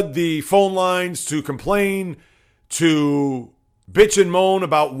flood the phone lines to complain, to bitch and moan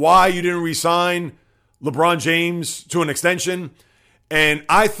about why you didn't re-sign LeBron James to an extension. And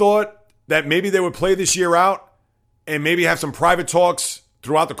I thought that maybe they would play this year out and maybe have some private talks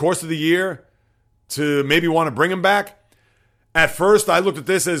throughout the course of the year to maybe want to bring him back. At first, I looked at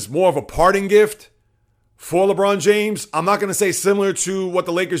this as more of a parting gift for LeBron James. I'm not going to say similar to what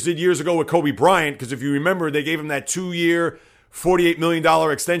the Lakers did years ago with Kobe Bryant, because if you remember, they gave him that 2-year, $48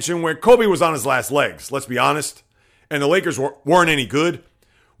 million extension where Kobe was on his last legs, let's be honest. And the Lakers weren't any good.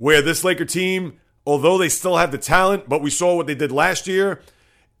 Where this Laker team, although they still have the talent, but we saw what they did last year.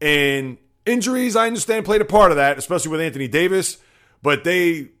 And injuries, I understand, played a part of that, especially with Anthony Davis. But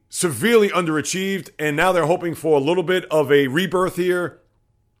they severely underachieved, and now they're hoping for a little bit of a rebirth here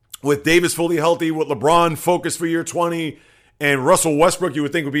with Davis fully healthy, with LeBron focused for year 20, and Russell Westbrook you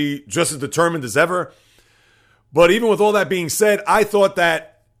would think would be just as determined as ever. But even with all that being said, I thought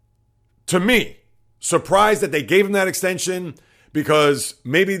that, to me, surprised that they gave him that extension, because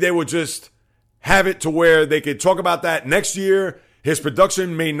maybe they would just have it to where they could talk about that next year. His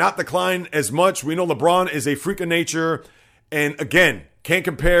production may not decline as much. We know LeBron is a freak of nature. And again, can't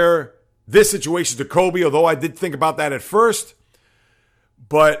compare this situation to Kobe, although I did think about that at first.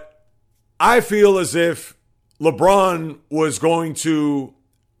 But I feel as if LeBron was going to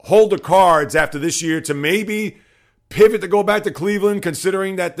hold the cards after this year to maybe pivot to go back to Cleveland,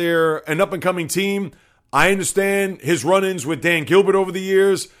 considering that they're an up-and-coming team. I understand his run-ins with Dan Gilbert over the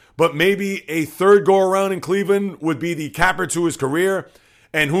years, but maybe a third go-around in Cleveland would be the capper to his career.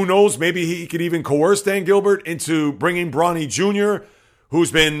 And who knows, maybe he could even coerce Dan Gilbert into bringing Bronny Jr.,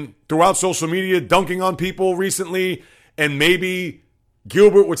 who's been throughout social media dunking on people recently, and maybe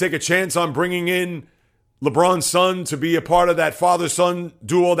Gilbert would take a chance on bringing in LeBron's son to be a part of that father-son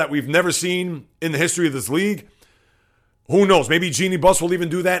duo that we've never seen in the history of this league. Who knows? Maybe Jeannie Buss will even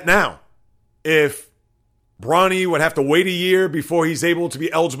do that now. If Bronny would have to wait a year before he's able to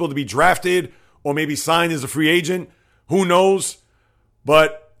be eligible to be drafted or maybe signed as a free agent, who knows?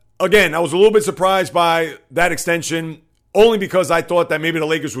 But again, I was a little bit surprised by that extension, only because I thought that maybe the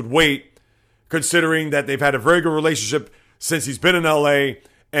Lakers would wait, considering that they've had a very good relationship since he's been in LA.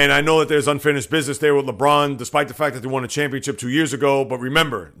 And I know that there's unfinished business there with LeBron, despite the fact that they won a championship 2 years ago. But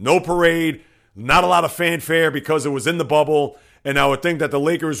remember, no parade, not a lot of fanfare because it was in the bubble. And I would think that the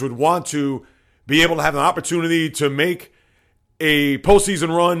Lakers would want to be able to have an opportunity to make a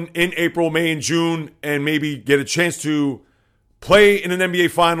postseason run in April, May, and June, and maybe get a chance to play in an NBA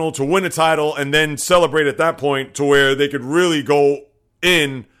final to win a title and then celebrate at that point, to where they could really go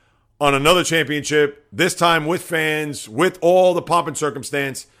in on another championship, this time with fans, with all the pomp and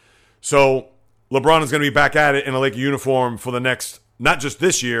circumstance. So LeBron is going to be back at it in a Laker uniform for the next, not just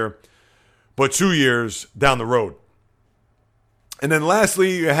this year, but 2 years down the road. And then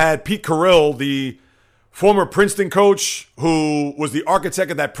lastly, you had Pete Carroll, the former Princeton coach, who was the architect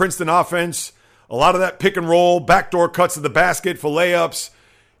of that Princeton offense. A lot of that pick and roll, backdoor cuts to the basket for layups.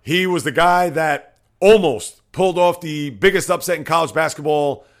 He was the guy that almost pulled off the biggest upset in college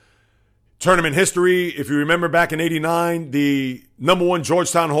basketball tournament history. If you remember back in '89, the number one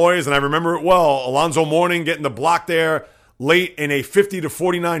Georgetown Hoyas, and I remember it well, Alonzo Mourning getting the block there late in a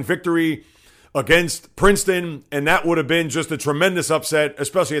 50-49 victory against Princeton, and that would have been just a tremendous upset,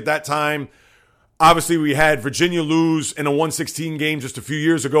 especially at that time. Obviously, we had Virginia lose in a 116 game just a few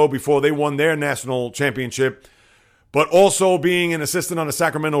years ago before they won their national championship. But also being an assistant on the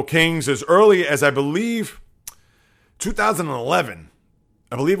Sacramento Kings as early as, I believe, 2011.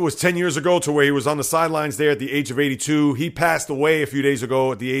 I believe it was 10 years ago, to where he was on the sidelines there at the age of 82. He passed away a few days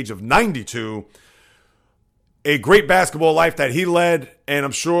ago at the age of 92. A great basketball life that he led, and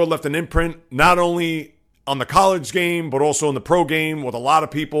I'm sure left an imprint not only on the college game, but also in the pro game with a lot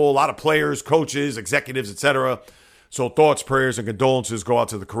of people, a lot of players, coaches, executives, etc. So thoughts, prayers, and condolences go out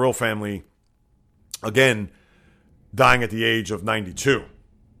to the Carroll family. Again, dying at the age of 92.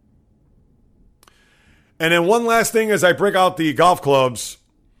 And then one last thing as I break out the golf clubs.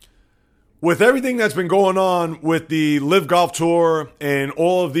 With everything that's been going on with the LIV Golf Tour and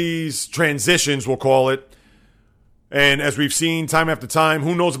all of these transitions, we'll call it, and as we've seen time after time,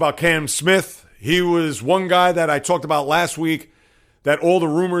 who knows about Cam Smith? He was one guy that I talked about last week that all the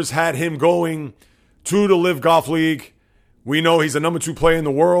rumors had him going to the LIV Golf League. We know he's the number 2 player in the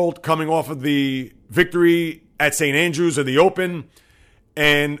world, coming off of the victory at St. Andrews in the Open,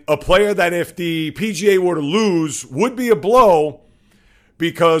 and a player that if the PGA were to lose would be a blow,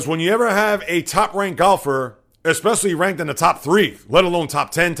 because when you ever have a top-ranked golfer, especially ranked in the top 3, let alone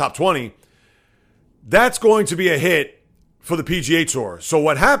top 10, top 20, that's going to be a hit for the PGA Tour. So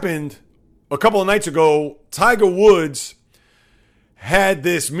what happened a couple of nights ago, Tiger Woods had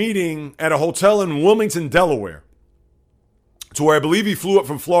this meeting at a hotel in Wilmington, Delaware, to where I believe he flew up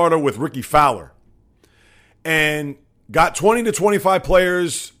from Florida with Ricky Fowler, and got 20 to 25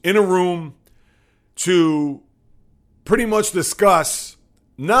 players in a room to pretty much discuss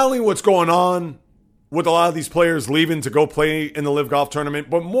not only what's going on with a lot of these players leaving to go play in the LIV Golf Tournament,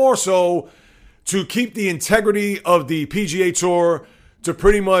 but more so to keep the integrity of the PGA Tour, to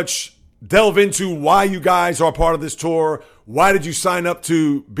pretty much delve into why you guys are part of this tour. Why did you sign up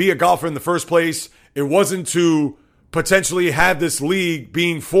to be a golfer in the first place? It wasn't to potentially have this league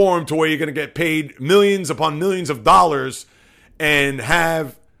being formed to where you're going to get paid millions upon millions of dollars and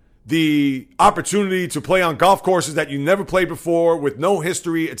have the opportunity to play on golf courses that you never played before with no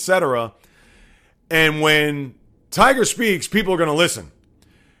history, etc. And when Tiger speaks, people are going to listen.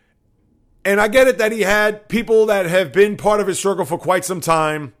 And I get it that he had people that have been part of his circle for quite some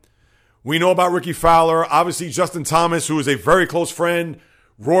time. We know about Ricky Fowler, obviously Justin Thomas, who is a very close friend.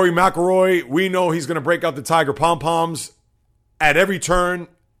 Rory McIlroy, we know he's going to break out the Tiger pom-poms at every turn.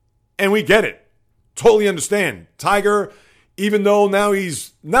 And we get it. Totally understand. Tiger, even though now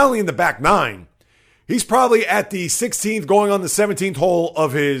he's not only in the back nine, he's probably at the 16th going on the 17th hole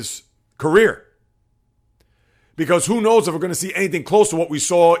of his career. Because who knows if we're going to see anything close to what we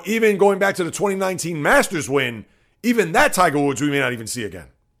saw, even going back to the 2019 Masters win, even that Tiger Woods we may not even see again.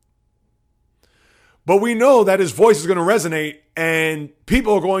 But we know that his voice is going to resonate and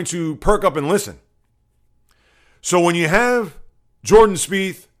people are going to perk up and listen. So when you have Jordan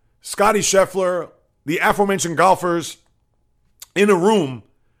Spieth, Scottie Scheffler, the aforementioned golfers in a room,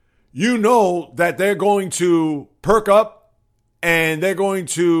 you know that they're going to perk up and they're going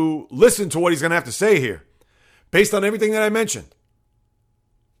to listen to what he's going to have to say here. Based on everything that I mentioned.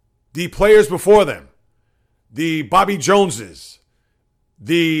 The players before them. The Bobby Joneses.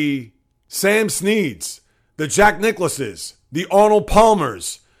 The Sam Sneads. The Jack Nicklauses. The Arnold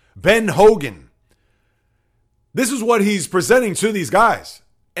Palmers. Ben Hogan. This is what he's presenting to these guys.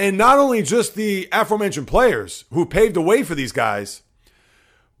 And not only just the aforementioned players who paved the way for these guys,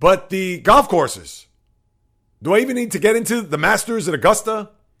 but the golf courses. Do I even need to get into the Masters at Augusta?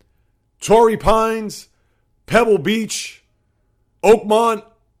 Torrey Pines? Pebble Beach, Oakmont,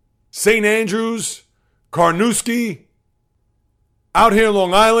 St. Andrews, Carnoustie, out here in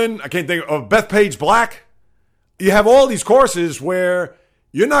Long Island, I can't think of Bethpage Black. You have all these courses where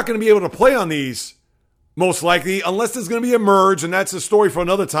you're not going to be able to play on these, most likely, unless there's going to be a merge, and that's a story for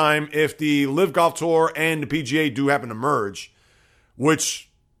another time if the LIV Golf Tour and the PGA do happen to merge, which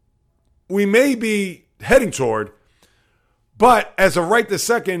we may be heading toward. But as of right this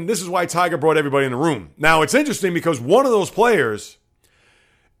second, this is why Tiger brought everybody in the room. Now, it's interesting because one of those players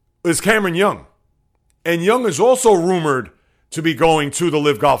is Cameron Young. And Young is also rumored to be going to the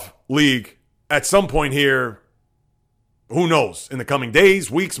LIV Golf League at some point here. Who knows? In the coming days,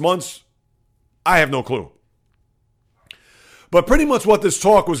 weeks, months, I have no clue. But pretty much what this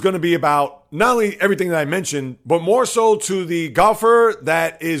talk was going to be about, not only everything that I mentioned, but more so to the golfer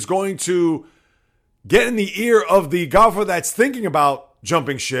that is going to get in the ear of the golfer that's thinking about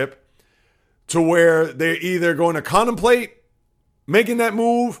jumping ship, to where they're either going to contemplate making that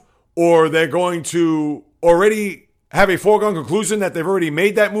move or they're going to already have a foregone conclusion that they've already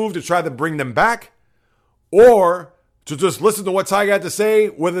made that move to try to bring them back, or to just listen to what Tiger had to say,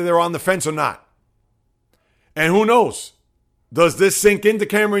 whether they're on the fence or not. And who knows? Does this sink into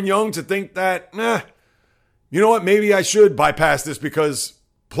Cameron Young to think that, you know what, maybe I should bypass this, because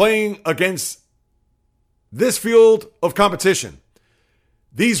playing against this field of competition,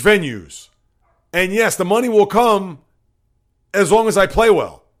 these venues, and yes, the money will come as long as I play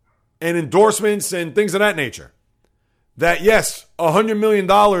well, and endorsements and things of that nature. That yes, $100 million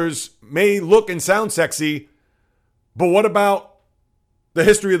may look and sound sexy, but what about the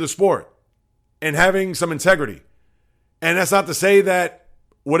history of the sport and having some integrity? And that's not to say that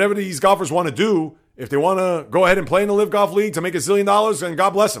whatever these golfers want to do, if they want to go ahead and play in the LIV Golf League to make $1 zillion, then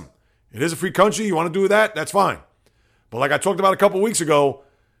God bless them. It is a free country. You want to do that? That's fine. But like I talked about a couple of weeks ago,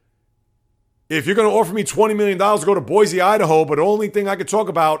 if you're going to offer me $20 million to go to Boise, Idaho, but the only thing I could talk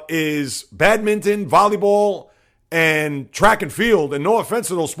about is badminton, volleyball, and track and field, and no offense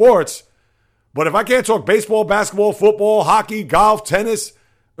to those sports, but if I can't talk baseball, basketball, football, hockey, golf, tennis,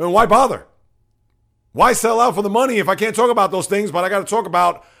 then why bother? Why sell out for the money if I can't talk about those things, but I got to talk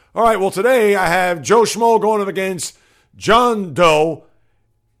about, all right, well, today I have Joe Schmo going up against John Doe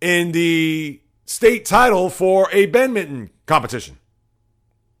in the state title for a badminton competition.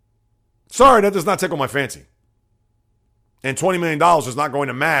 Sorry, that does not tickle my fancy. And $20 million is not going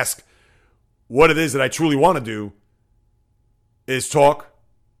to mask what it is that I truly want to do, is talk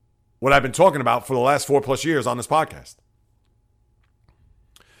what I've been talking about for the last 4+ years on this podcast.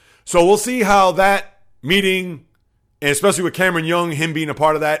 So we'll see how that meeting, and especially with Cameron Young, him being a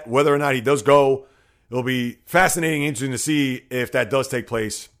part of that, whether or not he does go, it'll be fascinating, interesting to see if that does take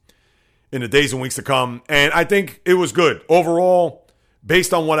place in the days and weeks to come. And I think it was good. Overall,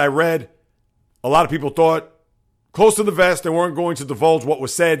 based on what I read, a lot of people thought close to the vest. They weren't going to divulge what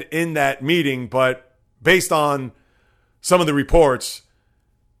was said in that meeting, but based on some of the reports,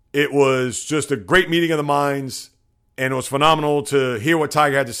 it was just a great meeting of the minds, and it was phenomenal to hear what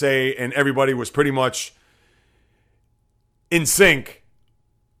Tiger had to say, and everybody was pretty much in sync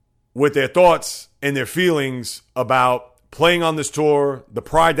with their thoughts and their feelings about playing on this tour, the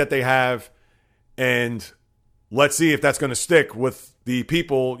pride that they have, and let's see if that's going to stick with the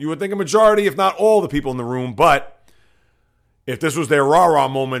people. You would think a majority, if not all the people in the room, but if this was their rah-rah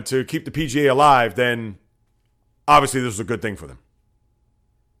moment to keep the PGA alive, then obviously this was a good thing for them.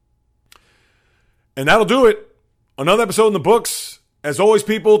 And that'll do it. Another episode in the books. As always,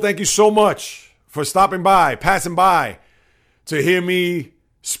 people, thank you so much for stopping by, passing by, to hear me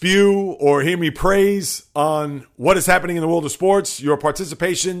spew or hear me praise on what is happening in the world of sports. Your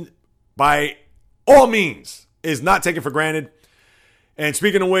participation, by all means, is not taken for granted. And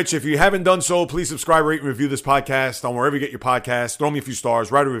speaking of which, if you haven't done so, please subscribe, rate, and review this podcast on wherever you get your podcasts. Throw me a few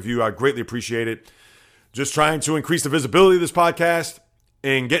stars, write a review. I'd greatly appreciate it. Just trying to increase the visibility of this podcast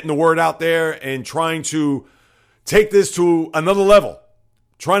and getting the word out there and trying to take this to another level.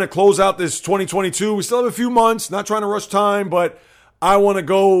 Trying to close out this 2022. We still have a few months, not trying to rush time, but I want to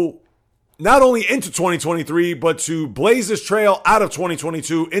go not only into 2023, but to blaze this trail out of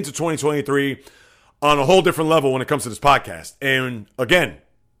 2022 into 2023 on a whole different level when it comes to this podcast. And again,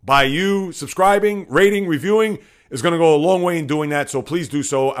 by you subscribing, rating, reviewing is going to go a long way in doing that. So please do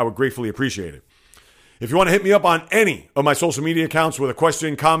so. I would gratefully appreciate it. If you want to hit me up on any of my social media accounts with a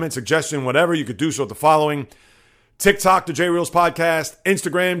question, comment, suggestion, whatever, you could do so at the following: TikTok, the J Reels Podcast;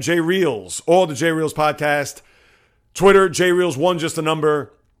 Instagram, J Reels, or the J Reels Podcast; Twitter, J Reels1, just a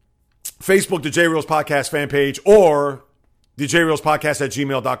number; Facebook, the J Reels Podcast fan page, or the J Reels Podcast at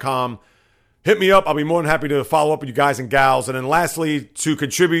gmail.com. Hit me up. I'll be more than happy to follow up with you guys and gals. And then lastly, to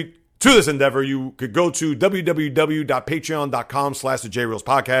contribute to this endeavor, you could go to www.patreon.com/the J Reels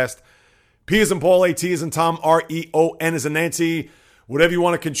Podcast. P as in Paul, A, T as in Tom, R-E-O-N as in Nancy. Whatever you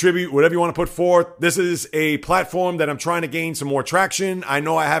want to contribute, whatever you want to put forth. This is a platform that I'm trying to gain some more traction. I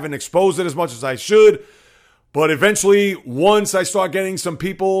know I haven't exposed it as much as I should, but eventually, once I start getting some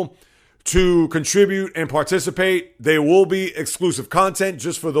people to contribute and participate, there will be exclusive content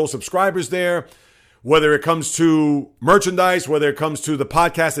just for those subscribers there. Whether it comes to merchandise, whether it comes to the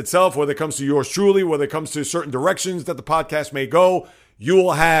podcast itself, whether it comes to yours truly, whether it comes to certain directions that the podcast may go, you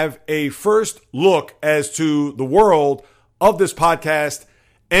will have a first look as to the world of this podcast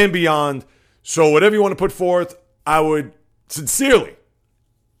and beyond. So whatever you want to put forth, I would sincerely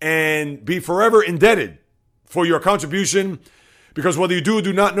and be forever indebted for your contribution, because whether you do or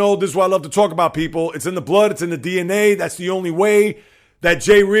do not know, this is why I love to talk about people. It's in the blood. It's in the DNA. That's the only way that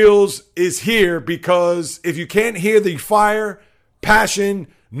J Reels is here, because if you can't hear the fire, passion,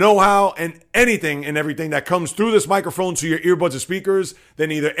 know-how, and anything and everything that comes through this microphone to your earbuds or speakers,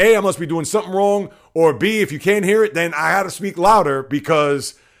 then either A, I must be doing something wrong, or B, if you can't hear it, then I had to speak louder,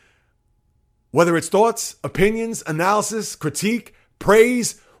 because whether it's thoughts, opinions, analysis, critique,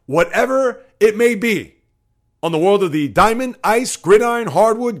 praise, whatever it may be, on the world of the diamond, ice, gridiron,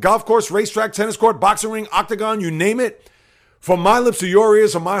 hardwood, golf course, racetrack, tennis court, boxing ring, octagon, you name it, from my lips to your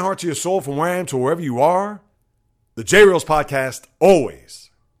ears, from my heart to your soul, from where I am to wherever you are, the J Reels Podcast always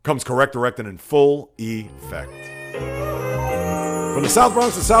comes correct, direct, and in full effect. From the South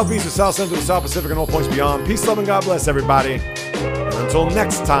Bronx to South Beach to South Central to South Pacific and all points beyond, peace, love, and God bless everybody. And until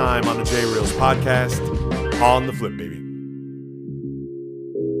next time on the J Reels Podcast, on the flip, baby.